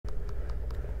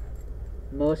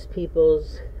Most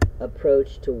people's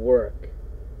approach to work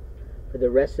for the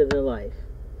rest of their life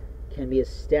can be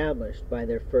established by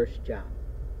their first job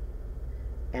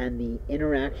and the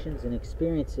interactions and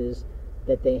experiences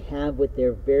that they have with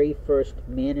their very first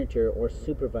manager or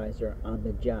supervisor on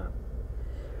the job.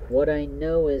 What I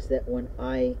know is that when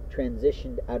I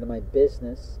transitioned out of my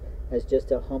business, as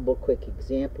just a humble, quick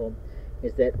example,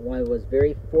 is that I was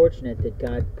very fortunate that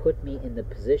God put me in the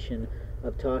position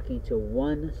of talking to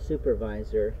one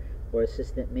supervisor or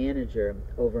assistant manager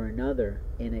over another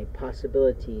in a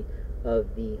possibility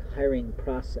of the hiring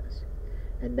process.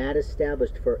 And that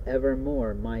established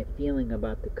forevermore my feeling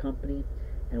about the company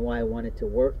and why I wanted to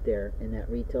work there in that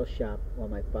retail shop while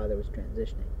my father was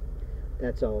transitioning.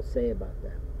 That's all I'll say about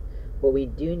that. What we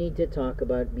do need to talk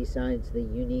about, besides the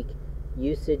unique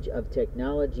usage of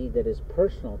technology that is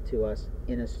personal to us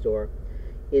in a store,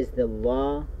 is the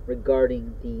law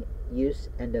regarding the use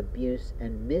and abuse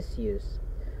and misuse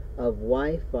of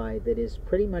Wi-Fi that is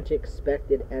pretty much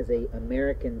expected as an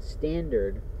American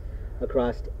standard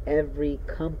across every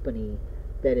company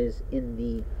that is in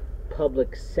the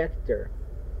public sector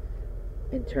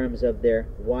in terms of their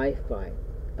Wi-Fi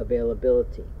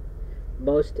availability.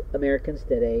 Most Americans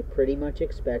today pretty much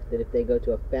expect that if they go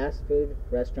to a fast food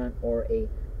restaurant or a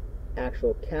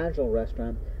actual casual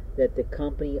restaurant, that the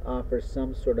company offers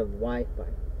some sort of Wi-Fi,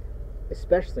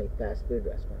 especially fast food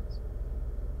restaurants,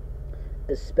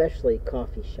 especially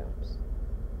coffee shops.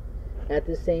 At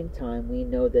the same time, we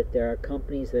know that there are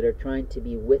companies that are trying to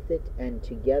be with it and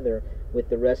together with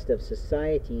the rest of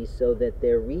society so that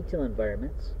their retail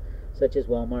environments, such as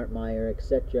Walmart, Meijer,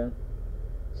 etc.,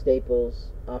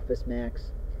 Staples, Office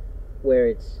Max, where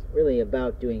it's really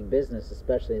about doing business,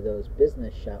 especially those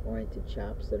business shop-oriented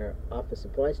shops that are office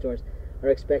supply stores, are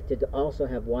expected to also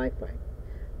have Wi-Fi.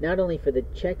 Not only for the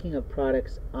checking of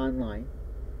products online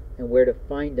and where to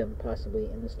find them possibly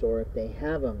in the store if they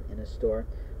have them in a store,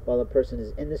 while a person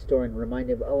is in the store and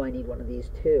reminded of, oh, I need one of these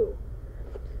too.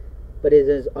 But it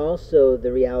is also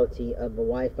the reality of a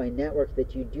Wi-Fi network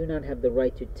that you do not have the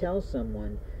right to tell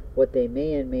someone what they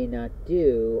may and may not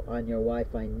do on your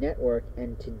Wi-Fi network.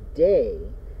 And today,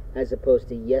 as opposed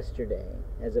to yesterday,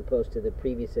 as opposed to the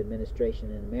previous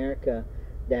administration in America,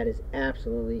 that is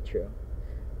absolutely true.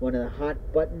 One of the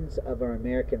hot buttons of our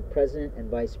American president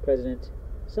and vice president,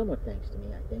 somewhat thanks to me,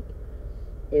 I think,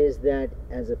 is that,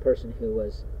 as a person who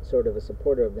was sort of a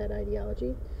supporter of that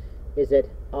ideology, is that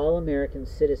all American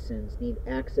citizens need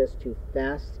access to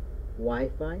fast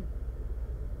Wi-Fi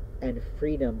and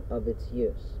freedom of its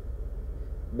use.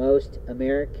 Most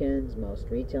Americans, most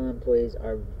retail employees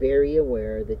are very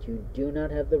aware that you do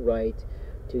not have the right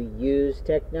to use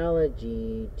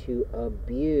technology to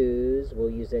abuse, we'll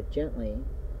use that gently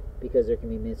because there can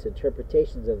be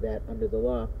misinterpretations of that under the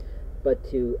law, but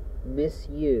to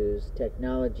misuse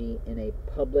technology in a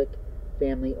public,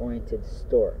 family-oriented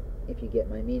store. If you get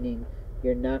my meaning,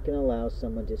 you're not going to allow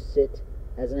someone to sit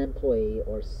as an employee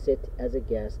or sit as a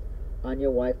guest on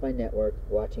your Wi-Fi network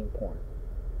watching porn.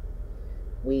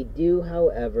 We do,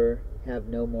 however, have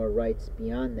no more rights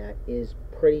beyond that is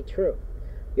pretty true.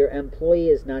 Your employee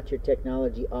is not your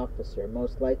technology officer.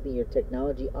 Most likely your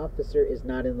technology officer is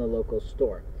not in the local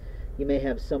store. You may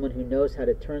have someone who knows how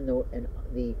to turn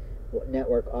the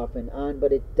network off and on,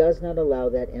 but it does not allow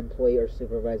that employee or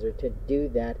supervisor to do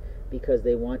that because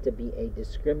they want to be a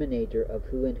discriminator of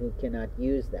who and who cannot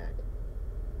use that.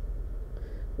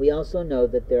 We also know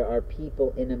that there are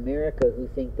people in America who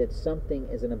think that something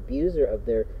is an abuser of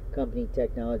their company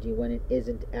technology when it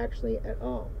isn't actually at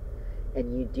all.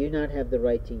 And you do not have the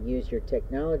right to use your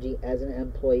technology as an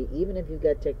employee, even if you've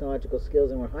got technological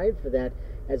skills and were hired for that,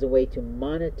 as a way to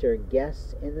monitor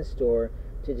guests in the store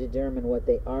to determine what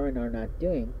they are and are not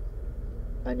doing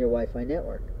on your Wi-Fi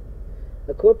network.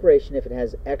 A corporation, if it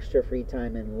has extra free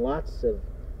time and lots of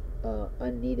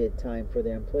unneeded time for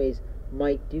their employees,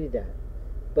 might do that.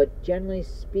 But generally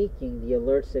speaking, the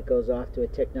alerts that goes off to a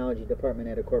technology department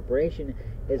at a corporation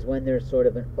is when there's sort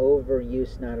of an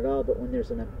overuse, not at all, but when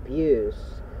there's an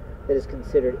abuse that is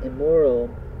considered immoral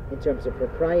in terms of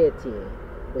propriety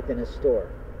within a store.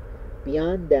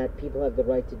 Beyond that, people have the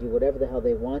right to do whatever the hell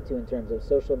they want to in terms of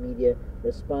social media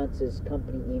responses,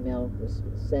 company email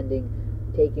sending,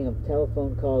 taking of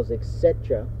telephone calls,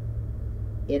 etc.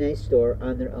 in a store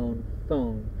on their own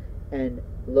phone. And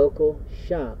local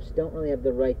shops don't really have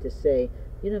the right to say,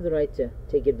 you don't have the right to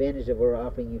take advantage of what we're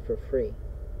offering you for free.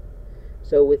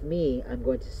 So with me, I'm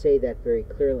going to say that very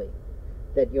clearly,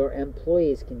 that your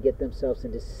employees can get themselves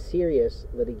into serious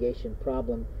litigation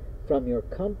problem from your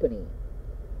company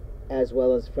as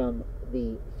well as from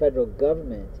the federal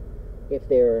government if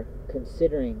they're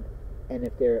considering and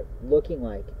if they're looking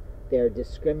like they're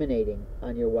discriminating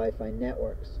on your Wi-Fi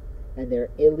networks, and they're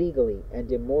illegally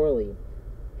and immorally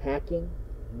hacking,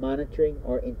 monitoring,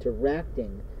 or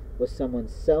interacting with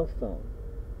someone's cell phone,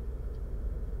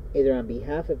 either on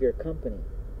behalf of your company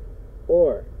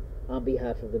or on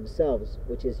behalf of themselves,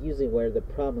 which is usually where the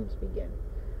problems begin.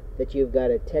 That you've got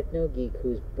a techno geek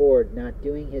who's bored, not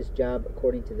doing his job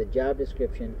according to the job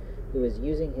description, who is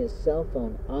using his cell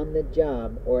phone on the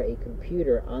job or a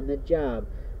computer on the job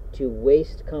to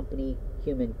waste company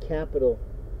human capital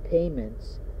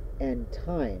payments and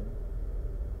time,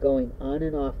 going on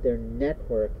and off their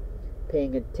network,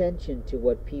 paying attention to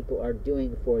what people are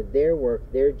doing for their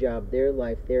work, their job, their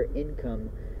life, their income,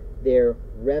 their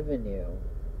revenue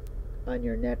on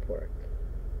your network.